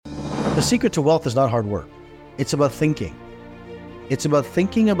the secret to wealth is not hard work. It's about thinking. It's about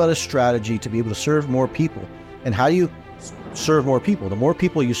thinking about a strategy to be able to serve more people. And how do you serve more people? The more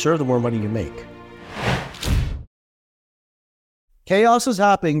people you serve, the more money you make. Chaos is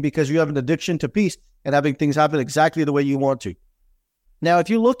happening because you have an addiction to peace and having things happen exactly the way you want to. Now, if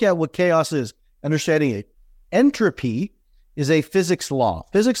you look at what chaos is, understanding it, entropy is a physics law.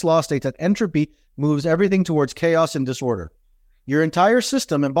 Physics law states that entropy moves everything towards chaos and disorder. Your entire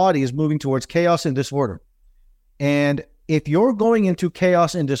system and body is moving towards chaos and disorder. And if you're going into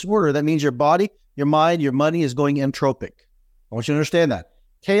chaos and disorder, that means your body, your mind, your money is going entropic. I want you to understand that.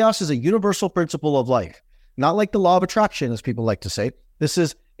 Chaos is a universal principle of life. Not like the law of attraction, as people like to say. This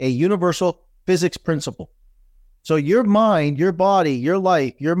is a universal physics principle. So your mind, your body, your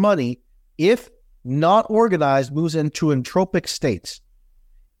life, your money, if not organized, moves into entropic states.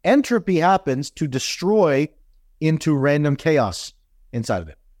 Entropy happens to destroy into random chaos inside of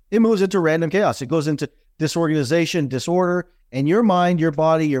it. It moves into random chaos. It goes into disorganization, disorder, and your mind, your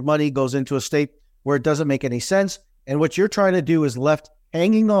body, your money goes into a state where it doesn't make any sense. And what you're trying to do is left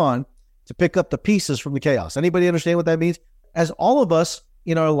hanging on to pick up the pieces from the chaos. Anybody understand what that means? As all of us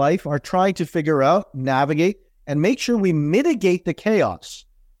in our life are trying to figure out, navigate, and make sure we mitigate the chaos.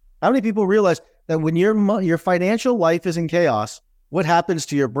 How many people realize that when your financial life is in chaos, what happens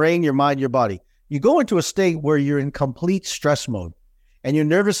to your brain, your mind, your body? You go into a state where you're in complete stress mode and your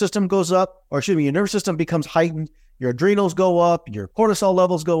nervous system goes up, your nervous system becomes heightened, your adrenals go up, your cortisol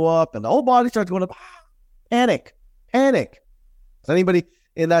levels go up, and the whole body starts going up. Panic. Does anybody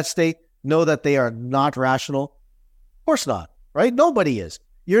in that state know that they are not rational? Of course not, right? Nobody is.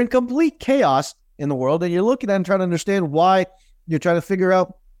 You're in complete chaos in the world, and you're looking at and trying to understand why. You're trying to figure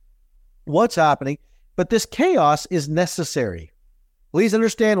out what's happening, but this chaos is necessary. Please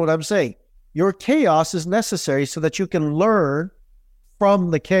understand what I'm saying. Your chaos is necessary so that you can learn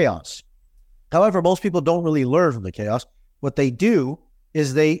from the chaos. However, most people don't really learn from the chaos. What they do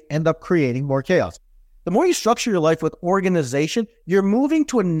is they end up creating more chaos. The more you structure your life with organization, you're moving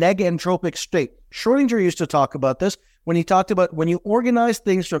to a neg-entropic state. Schrodinger used to talk about this when he talked about when you organize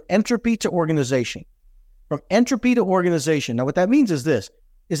things from entropy to organization. From entropy to organization. Now, what that means is this,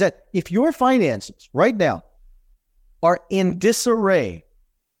 is that if your finances right now are in disarray,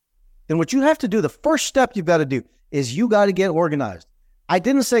 then what you have to do, the first step you've got to do is you got to get organized. I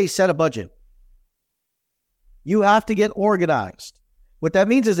didn't say set a budget. You have to get organized. What that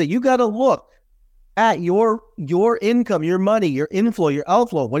means is that you got to look at your income, your money, your inflow, your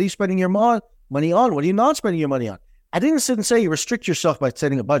outflow. What are you spending your money on? What are you not spending your money on? I didn't sit and say you restrict yourself by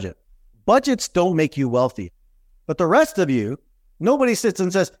setting a budget. Budgets don't make you wealthy. But the rest of you, nobody sits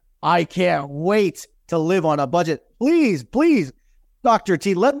and says, I can't wait to live on a budget. Please, Dr.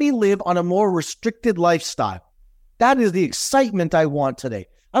 T, let me live on a more restricted lifestyle. That is the excitement I want today.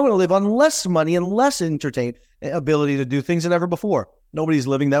 I want to live on less money and less ability to do things than ever before. Nobody's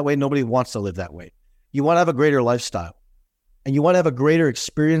living that way. Nobody wants to live that way. You want to have a greater lifestyle, and you want to have a greater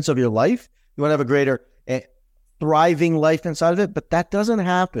experience of your life. You want to have a greater thriving life inside of it, but that doesn't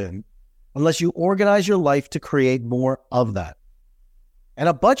happen unless you organize your life to create more of that. And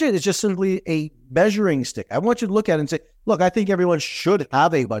a budget is just simply a measuring stick. I want you to look at it and say, look, I think everyone should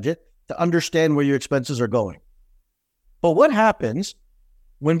have a budget to understand where your expenses are going. But what happens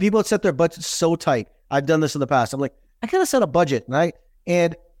when people set their budgets so tight? I've done this in the past. I'm like, I gotta set a budget, right?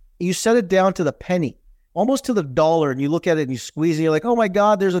 And you set it down to the penny, almost to the dollar, and you look at it and you squeeze it, and you're like, oh my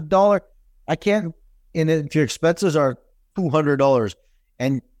God, there's $1. I can't, and if your expenses are $200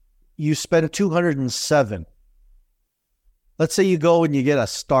 and you spend $207, let's say you go and you get a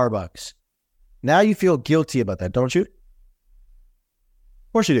Starbucks. Now you feel guilty about that, don't you? Of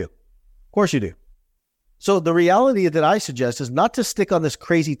course you do. So the reality that I suggest is not to stick on this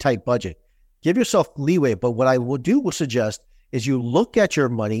crazy tight budget. Give yourself leeway, but what I will suggest is you look at your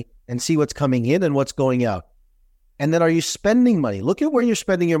money and see what's coming in and what's going out. And then are you spending money? Look at where you're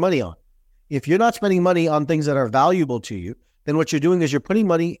spending your money on. If you're not spending money on things that are valuable to you, then what you're doing is you're putting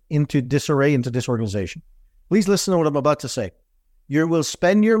money into disarray, into disorganization. Please listen to what I'm about to say. You will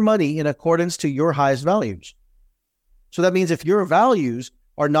spend your money in accordance to your highest values. So that means if your values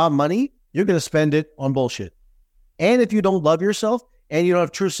are not money, you're going to spend it on bullshit. And if you don't love yourself and you don't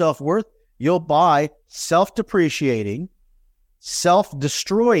have true self-worth, you'll buy self-depreciating,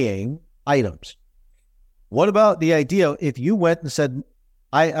 self-destroying items. What about the idea if you went and said,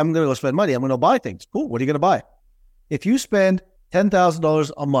 I'm going to go spend money, I'm going to buy things. Cool, what are you going to buy? If you spend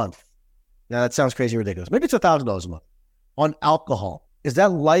 $10,000 a month, now that sounds crazy ridiculous. Maybe it's $1,000 a month on alcohol. Is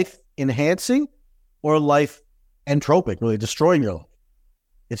that life enhancing or life entropic, really destroying your life?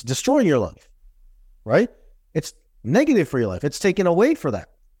 It's destroying your life, right? It's negative for your life. It's taken away for that.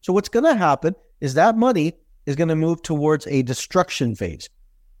 So what's going to happen is that money is going to move towards a destruction phase.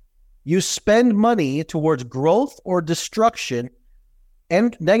 You spend money towards growth or destruction,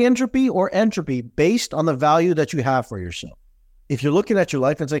 and negentropy or entropy based on the value that you have for yourself. If you're looking at your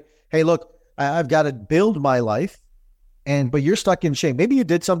life and say, hey, look, I've got to build my life, but you're stuck in shame. Maybe you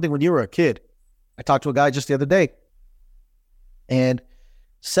did something when you were a kid. I talked to a guy just the other day, and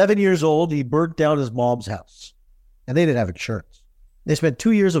 7 years old, he burnt down his mom's house, and they didn't have insurance. They spent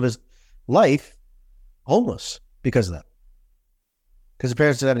 2 years of his life homeless because of that. Because the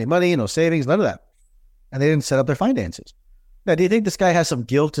parents didn't have any money, no savings, none of that. And they didn't set up their finances. Now, do you think this guy has some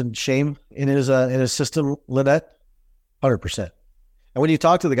guilt and shame in his system, Lynette? 100%. And when you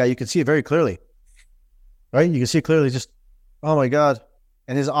talk to the guy, you can see it very clearly. Right? You can see clearly just, oh my God.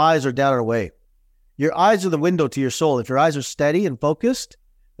 And his eyes are down and away. Your eyes are the window to your soul. If your eyes are steady and focused,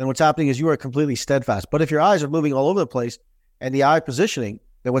 then what's happening is you are completely steadfast. But if your eyes are moving all over the place and the eye positioning,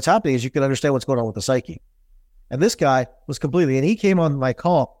 then what's happening is you can understand what's going on with the psyche. And this guy was completely, and he came on my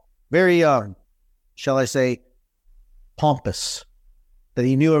call very, shall I say, pompous, that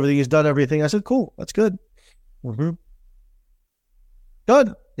he knew everything, he's done everything. I said, cool, that's good. Mm-hmm.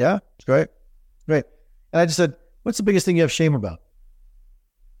 Good. Yeah, it's great. Great. And I just said, what's the biggest thing you have shame about?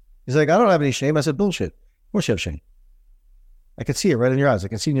 He's like, I don't have any shame. I said, bullshit. Of course you have shame. I can see it right in your eyes. I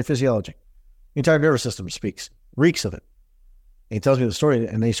can see it in your physiology. Your entire nervous system speaks, reeks of it. And he tells me the story,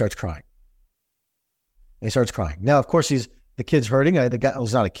 and then he starts crying. And he starts crying. Now, of course, the kid's hurting. The guy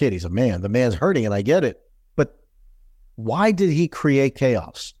was not a kid. He's a man. The man's hurting, and I get it. But why did he create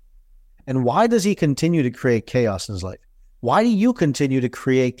chaos? And why does he continue to create chaos in his life? Why do you continue to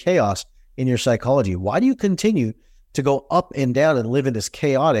create chaos in your psychology? Why do you continue to go up and down and live in this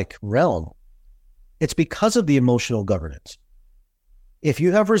chaotic realm? It's because of the emotional governance. If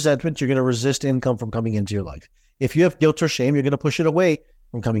you have resentment, you're going to resist income from coming into your life. If you have guilt or shame, you're going to push it away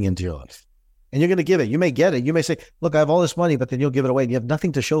from coming into your life. And you're going to give it. You may get it. You may say, look, I have all this money, but then you'll give it away and you have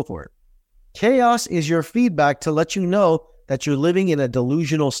nothing to show for it. Chaos is your feedback to let you know that you're living in a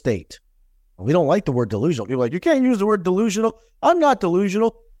delusional state. We don't like the word delusional. People are like, you can't use the word delusional. I'm not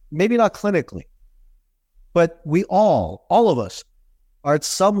delusional. Maybe not clinically. But we all of us are at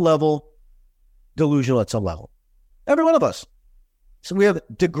some level delusional at some level. Every one of us. So we have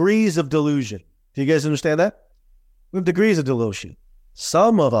degrees of delusion. Do you guys understand that? We have degrees of delusion.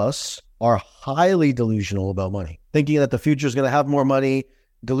 Some of us are highly delusional about money, thinking that the future is going to have more money,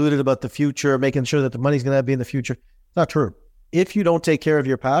 deluded about the future, making sure that the money's going to be in the future. It's not true. If you don't take care of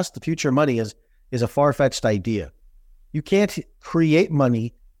your past, the future money is a far-fetched idea. You can't create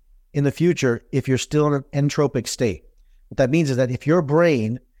money in the future if you're still in an entropic state. What that means is that if your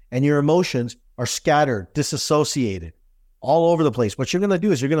brain and your emotions are scattered, disassociated, all over the place, what you're going to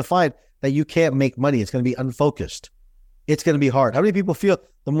do is you're going to find that you can't make money. It's going to be unfocused. It's going to be hard. How many people feel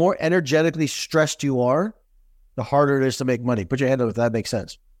the more energetically stressed you are, the harder it is to make money? Put your hand up if that makes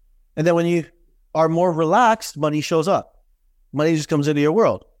sense. And then when you are more relaxed, money shows up. Money just comes into your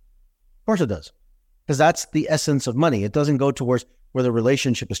world. Of course it does. Because that's the essence of money. It doesn't go towards where the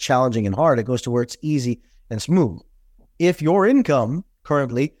relationship is challenging and hard. It goes to where it's easy and smooth. If your income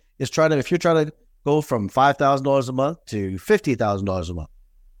currently is if you're trying to go from $5,000 a month to $50,000 a month,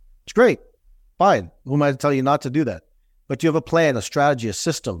 it's great. Fine. Who am I to tell you not to do that? But do you have a plan, a strategy, a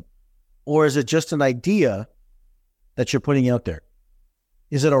system? Or is it just an idea that you're putting out there?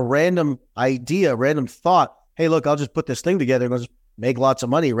 Is it a random idea, random thought? Hey, look, I'll just put this thing together and I'll just make lots of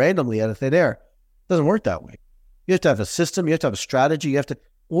money randomly out of thin air. It doesn't work that way. You have to have a system. You have to have a strategy. You have to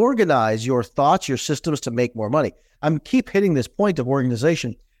organize your thoughts, your systems to make more money. I'm keep hitting this point of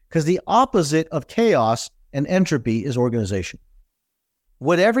organization because the opposite of chaos and entropy is organization.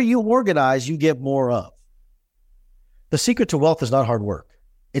 Whatever you organize, you get more of. The secret to wealth is not hard work.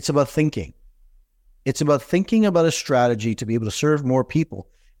 It's about thinking. It's about thinking about a strategy to be able to serve more people.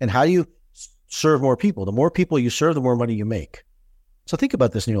 And how do you serve more people? The more people you serve, the more money you make. So think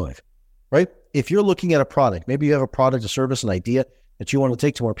about this in your life, right? If you're looking at a product, maybe you have a product, a service, an idea that you want to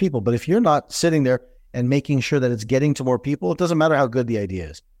take to more people. But if you're not sitting there and making sure that it's getting to more people, it doesn't matter how good the idea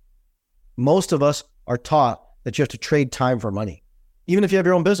is. Most of us are taught that you have to trade time for money. Even if you have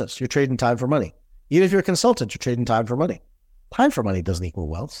your own business, you're trading time for money. Even if you're a consultant, you're trading time for money. Time for money doesn't equal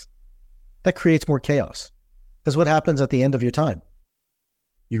wealth. That creates more chaos. Because what happens at the end of your time?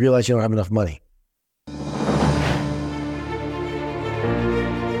 You realize you don't have enough money.